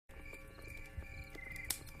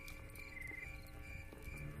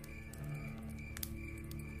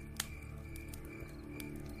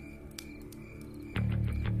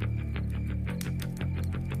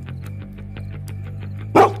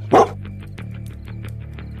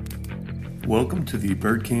Welcome to the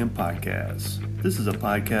Bird Camp Podcast. This is a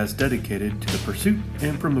podcast dedicated to the pursuit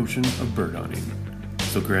and promotion of bird hunting.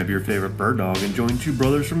 So grab your favorite bird dog and join two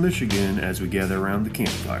brothers from Michigan as we gather around the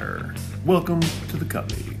campfire. Welcome to the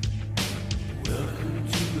Covey. Welcome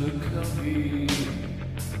to the Covey.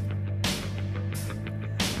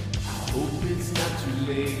 I hope it's not too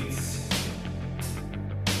late.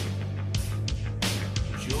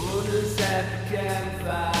 Join us at the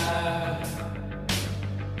campfire.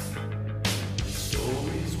 The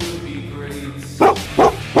stories will be great.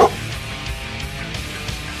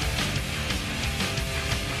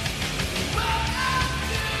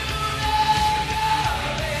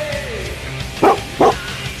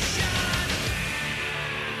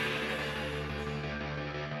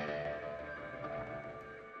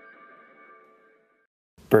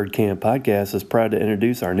 Bird Camp Podcast is proud to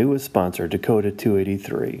introduce our newest sponsor, Dakota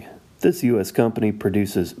 283. This U.S. company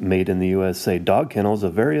produces made-in-the-USA dog kennels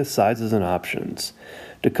of various sizes and options.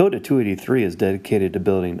 Dakota 283 is dedicated to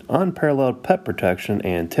building unparalleled pet protection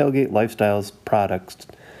and tailgate lifestyles products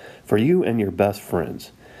for you and your best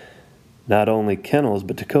friends. Not only kennels,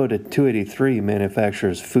 but Dakota 283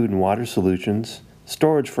 manufactures food and water solutions,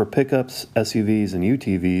 storage for pickups, SUVs, and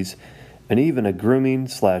UTVs, and even a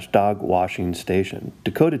grooming/dog washing station.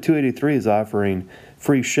 Dakota 283 is offering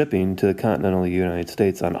free shipping to the continental United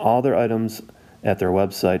States on all their items at their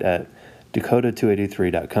website at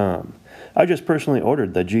dakota283.com. I just personally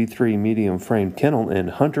ordered the G3 medium frame kennel in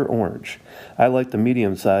Hunter Orange. I like the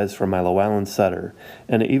medium size for my Llewellyn setter,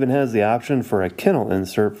 and it even has the option for a kennel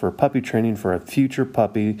insert for puppy training for a future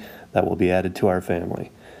puppy that will be added to our family.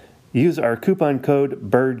 Use our coupon code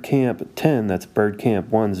BIRDCAMP10, that's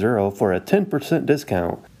BIRDCAMP10, for a 10%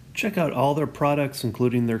 discount. Check out all their products,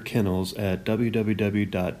 including their kennels, at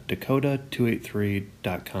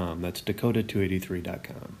www.dakota283.com. That's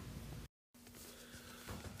dakota283.com.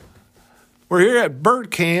 We're here at Bird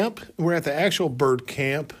Camp. We're at the actual Bird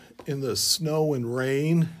Camp in the snow and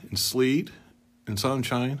rain and sleet and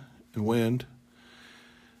sunshine and wind.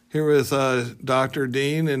 Here with Dr.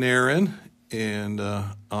 Dean and Aaron. And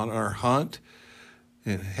on our hunt,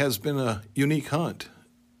 it has been a unique hunt.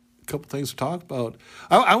 A couple things to talk about.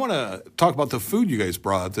 I want to talk about the food you guys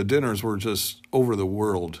brought. The dinners were just over the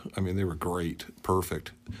world. I mean, they were great,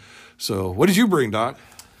 perfect. So what did you bring, Doc?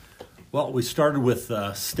 Well, we started with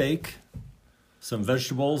steak, some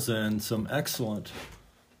vegetables, and some excellent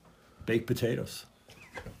baked potatoes.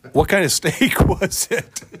 What kind of steak was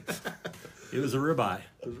it? It was a ribeye.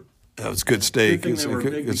 That was good steak. Good thing they were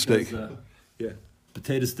big good steak. because,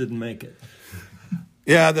 potatoes didn't make it.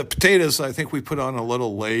 Yeah, the potatoes I think we put on a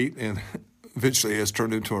little late, and eventually it's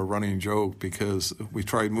turned into a running joke because we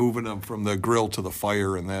tried moving them from the grill to the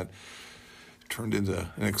fire, and that turned into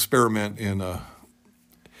an experiment in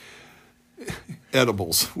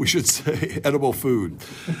edibles, we should say, edible food,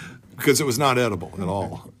 because it was not edible at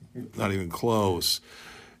all, not even close.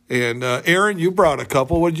 And Aaron, you brought a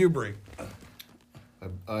couple. What did you bring?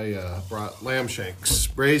 I brought lamb shanks,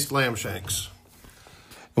 braised lamb shanks.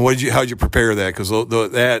 And how'd you prepare that? Because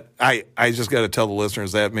I just got to tell the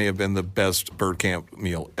listeners that may have been the best bird camp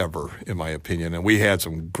meal ever, in my opinion. And we had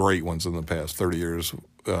some great ones in the past 30 years.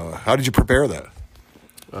 How did you prepare that?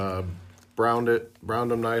 Browned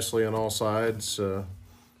them nicely on all sides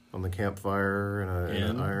on the campfire in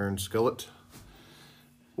an iron skillet.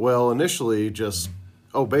 Well, initially just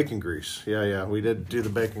bacon grease. Yeah, we did do the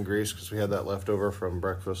bacon grease because we had that left over from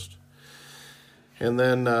breakfast, and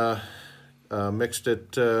then mixed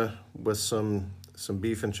it with some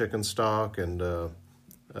beef and chicken stock and a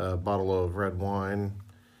bottle of red wine,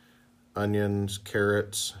 onions,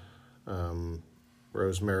 carrots,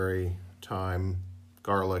 rosemary, thyme,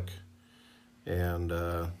 garlic, and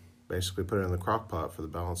basically put it in the crock pot for the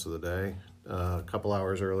balance of the day. A couple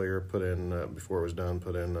hours earlier, before it was done,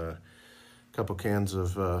 put in a couple cans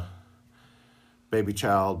of baby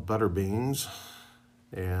child butter beans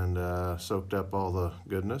and soaked up all the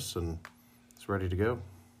goodness, and it's ready to go.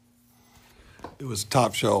 It was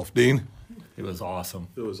top shelf, Dean. It was awesome.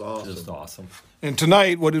 It was awesome. Just awesome. And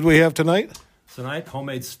tonight, what did we have tonight? Tonight,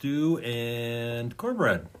 homemade stew and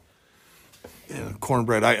cornbread. Yeah,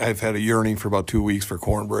 cornbread. I've had a yearning for about 2 weeks for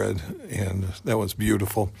cornbread, and that was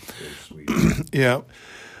beautiful. Very sweet. Yeah.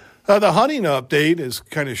 The hunting update is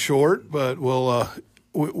kind of short, but we're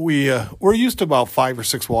used to about 5 or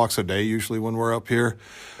 6 walks a day usually when we're up here.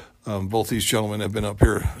 Both these gentlemen have been up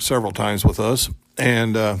here several times with us,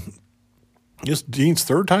 and just Dean's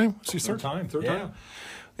third time. Is he Third time.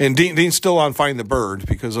 And Dean's still on Find the Bird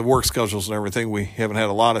because of work schedules and everything. We haven't had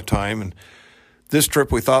a lot of time, and this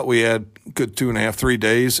trip we thought we had good 2.5, 3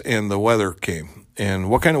 days, and the weather came. And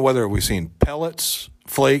what kind of weather have we seen? Pellets,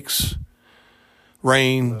 flakes,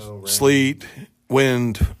 rain, sleet,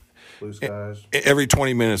 wind. Blue skies. Every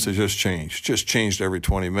 20 minutes it just changed every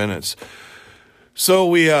 20 minutes. So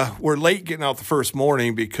we were late getting out the first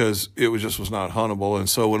morning because it was not huntable. And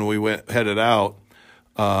so when we headed out,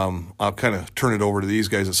 I'll kind of turn it over to these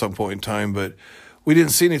guys at some point in time, but we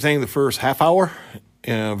didn't see anything the first half hour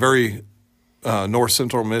in a very north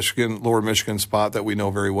central Michigan, lower Michigan spot that we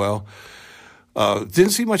know very well.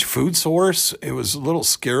 Didn't see much food source. It was a little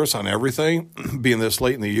scarce on everything being this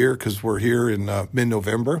late in the year because we're here in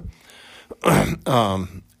mid-November.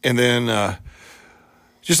 And then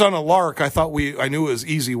just on a lark, I knew it was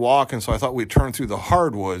easy walk, and so I thought we'd turn through the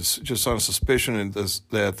hardwoods just on a suspicion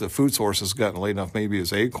that the food source has gotten late enough, maybe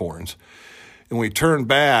as acorns. And we turned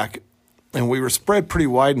back, and we were spread pretty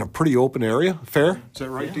wide in a pretty open area. Fair? Is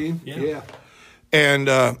that right, Dean? Yeah.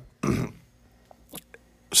 And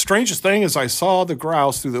strangest thing is I saw the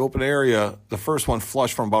grouse through the open area, the first one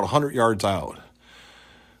flush from about 100 yards out.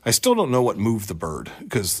 I still don't know what moved the bird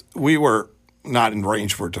because we were not in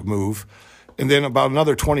range for it to move. And then about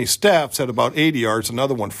another 20 steps at about 80 yards,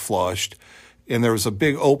 another one flushed. And there was a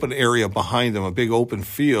big open area behind them, a big open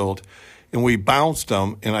field. And we bounced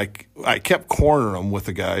them, and I kept cornering them with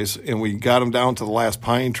the guys. And we got them down to the last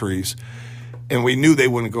pine trees. And we knew they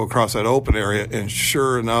wouldn't go across that open area. And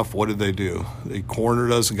sure enough, what did they do? They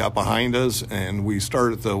cornered us and got behind us. And we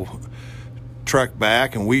started the trek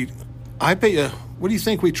back. And I bet you, what do you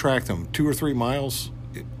think we tracked them? 2 or 3 miles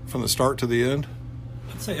from the start to the end?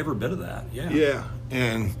 I'd say every bit of that, yeah. Yeah,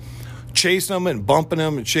 and chasing them and bumping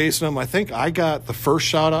them and chasing them. I think I got the first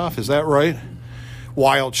shot off. Is that right?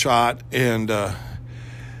 Wild shot. And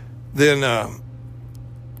then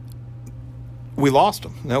we lost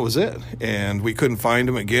them. That was it. And we couldn't find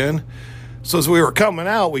them again. So as we were coming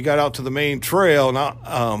out, we got out to the main trail,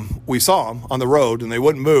 and we saw them on the road, and they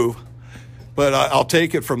wouldn't move. But I'll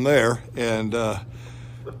take it from there. And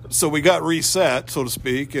so we got reset, so to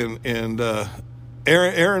speak, and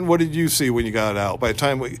Aaron, what did you see when you got out? By the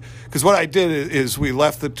time because what I did is we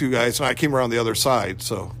left the two guys and I came around the other side.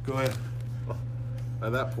 So go ahead.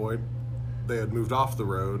 At that point, they had moved off the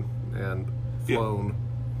road and flown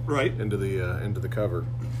right into the cover.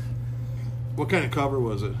 What kind of cover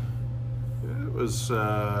was it? It was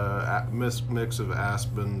a mix of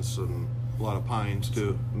aspens and A lot of pines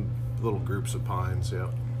too. little groups of pines. Yeah.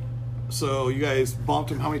 So you guys bumped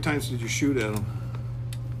them. How many times did you shoot at them?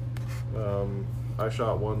 I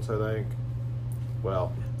shot once, I think.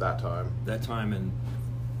 Well, that time. That time, and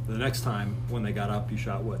the next time when they got up, you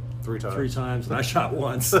shot what? 3 times. 3 times, and I shot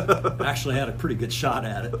once. I actually had a pretty good shot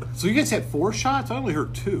at it. So you guys had 4 shots? I only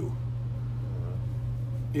heard 2.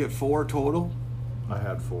 You had 4 total? I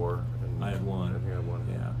had 4. And I had 1. I think I had 1.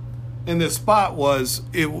 Yeah. And the spot was,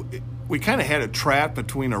 we kind of had a trap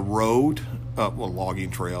between a road,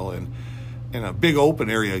 logging trail, and a big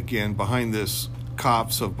open area again behind this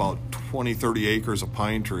copse of about 20, 30 acres of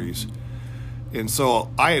pine trees. And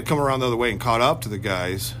so I had come around the other way and caught up to the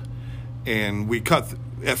guys, and we cut.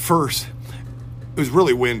 At first, it was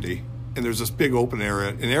really windy, and there's this big open area,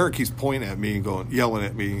 and Eric keeps pointing at me and yelling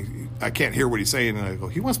at me. I can't hear what he's saying, and I go,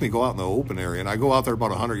 he wants me to go out in the open area. And I go out there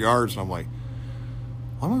about 100 yards, and I'm like,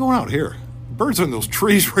 why am I going out here? Birds are in those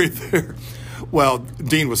trees right there. Well,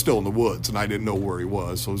 Dean was still in the woods, and I didn't know where he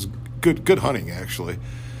was, so it was good hunting, actually.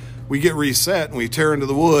 We get reset, and we tear into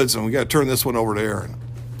the woods, and we got to turn this one over to Aaron.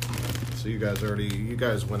 So you guys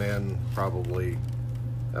went in probably,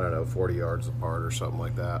 I don't know, 40 yards apart or something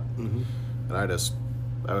like that. Mm-hmm. And I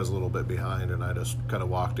was a little bit behind, and I just kind of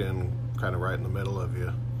walked in kind of right in the middle of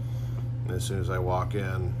you. And as soon as I walk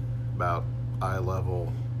in, about eye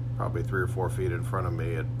level, probably 3 or 4 feet in front of me,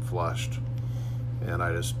 it flushed. And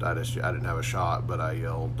I didn't have a shot, but I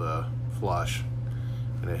yelled flush,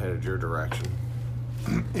 and it headed your direction.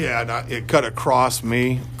 Yeah, and it cut across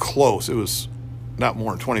me close. It was not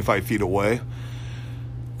more than 25 feet away.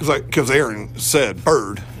 Because Aaron said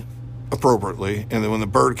bird appropriately, and then when the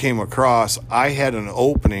bird came across, I had an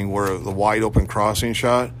opening where the wide open crossing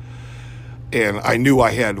shot, and I knew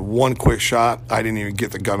I had one quick shot. I didn't even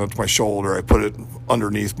get the gun up to my shoulder. I put it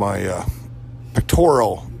underneath my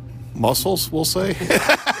pectoral muscles, we'll say.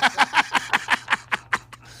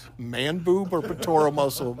 Man boob or pectoral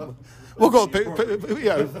muscle? We'll go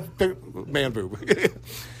man boob.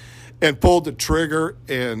 And pulled the trigger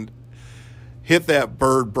and hit that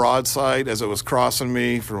bird broadside as it was crossing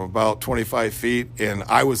me from about 25 feet. And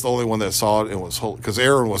I was the only one that saw it. It was because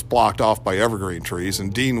Aaron was blocked off by evergreen trees,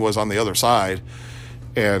 and Dean was on the other side.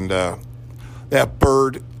 And that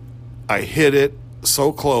bird, I hit it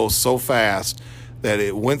so close, so fast, that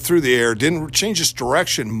it went through the air, didn't change its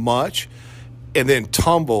direction much, and then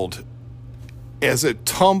tumbled. As it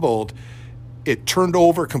tumbled, it turned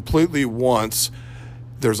over completely once.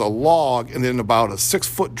 There's a log and then about a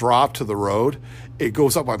 6-foot drop to the road. It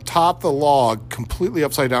goes up on top of the log, completely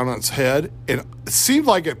upside down on its head. And it seemed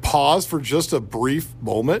like it paused for just a brief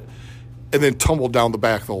moment and then tumbled down the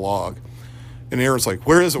back of the log. And Aaron's like,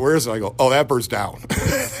 where is it? Where is it? I go, oh, that bird's down.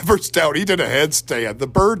 That bird's down. He did a headstand. The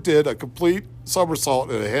bird did a complete somersault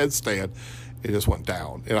and a headstand. It just went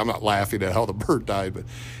down. And I'm not laughing at how the bird died, but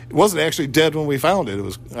it wasn't actually dead when we found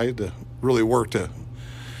it. I had to really work to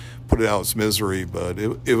put it out of its misery, but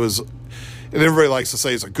it was, and everybody likes to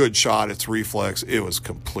say it's a good shot, it's reflex. It was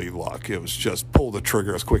complete luck. It was just pull the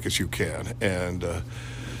trigger as quick as you can. And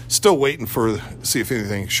still waiting see if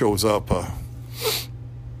anything shows up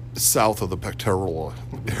south of the pectoral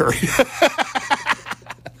area.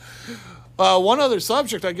 One other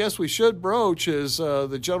subject I guess we should broach is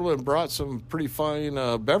the gentleman brought some pretty fine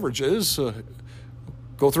beverages.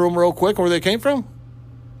 Go through them real quick, where they came from.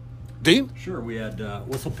 Dean? Sure. We had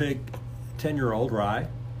Whistle Pig 10-year-old rye,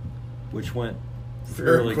 which went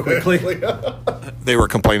fairly quickly. They were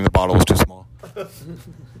complaining the bottle was too small.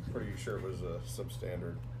 Pretty sure it was a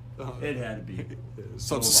substandard. It had to be.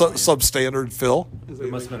 Substandard fill. It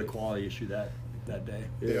must have been a quality issue that day.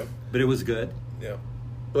 Yeah. But it was good. Yeah.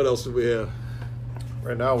 What else did we have?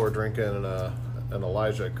 Right now we're drinking an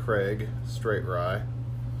Elijah Craig straight rye.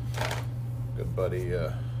 Good buddy,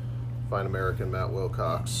 fine American Matt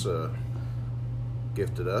Wilcox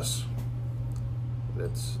gifted us.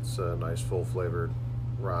 It's a nice full flavored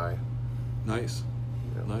rye. Nice.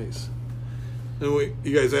 Yeah. Nice. And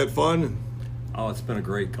you guys had fun? Oh, it's been a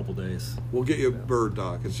great couple days. We'll get you a bird,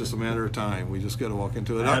 Doc. It's just a matter of time. We just got to walk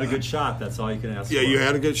into it. I had a good shot. That's all you can ask for. Yeah, you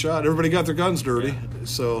had a good shot. Everybody got their guns dirty. Yeah.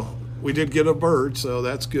 So we did get a bird, so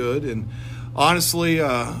that's good. And honestly,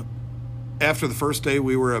 after the first day,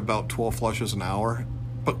 we were at about 12 flushes an hour,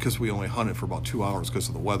 but because we only hunted for about 2 hours because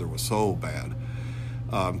the weather was so bad.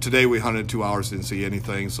 Today we hunted 2 hours, didn't see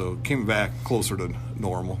anything, so came back closer to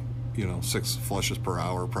normal, 6 flushes per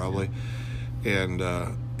hour probably. And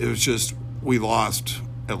it was just, we lost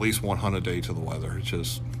at least one hunt a day to the weather. It's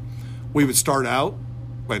just, we would start out,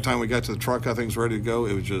 by the time we got to the truck, got things ready to go,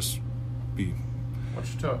 it would just be. Why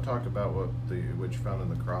don't you talk about what you found in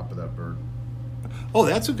the crop of that bird? Oh,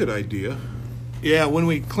 that's a good idea. Yeah, when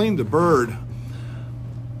we cleaned the bird,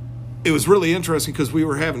 it was really interesting because we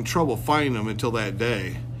were having trouble finding them until that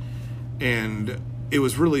day. And it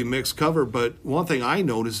was really mixed cover, but one thing I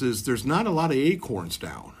noticed is there's not a lot of acorns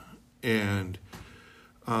down. And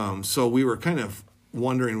so we were kind of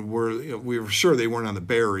wondering we were sure they weren't on the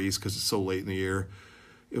berries because it's so late in the year.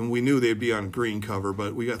 And we knew they'd be on green cover,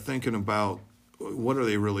 but we got thinking about what are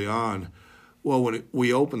they really on? Well, when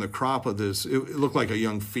we opened the crop of this, it looked like a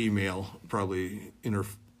young female, probably in her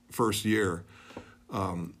first year.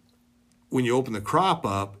 When you open the crop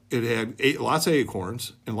up, it had lots of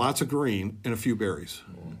acorns and lots of green and a few berries.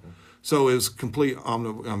 Mm-hmm. So it was complete,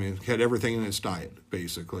 it had everything in its diet,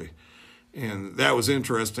 basically. And that was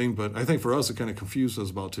interesting, but I think for us, it kind of confused us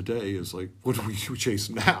about today is like, what do we chase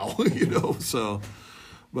now, So,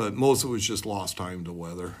 but most of it was just lost time to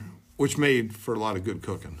weather, which made for a lot of good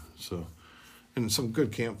cooking, so. And some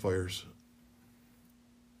good campfires.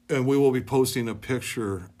 And we will be posting a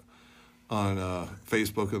picture on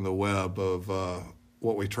Facebook and the web of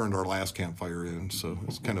what we turned our last campfire in. So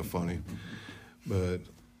it's kind of funny. But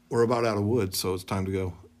we're about out of wood, so it's time to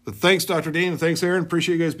go. But thanks, Dr. Dean, and thanks, Aaron.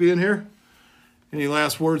 Appreciate you guys being here. Any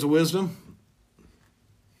last words of wisdom?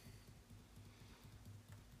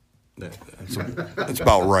 That's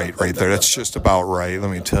about right there. That's just about right, let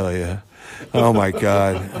me tell you. Oh, my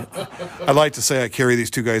God. I'd like to say I carry these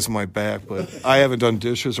two guys on my back, but I haven't done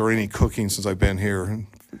dishes or any cooking since I've been here,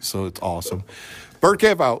 so it's awesome. Bird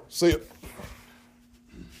Camp out. See you.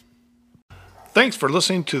 Thanks for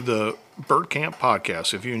listening to the Bird Camp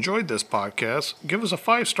podcast. If you enjoyed this podcast, give us a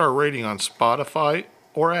 5-star rating on Spotify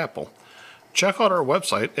or Apple. Check out our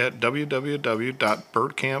website at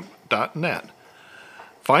www.birdcamp.net.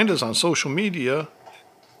 Find us on social media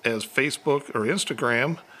as Facebook or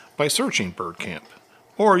Instagram by searching Bird Camp.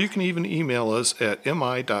 Or you can even email us at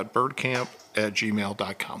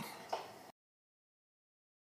mi.birdcamp@gmail.com.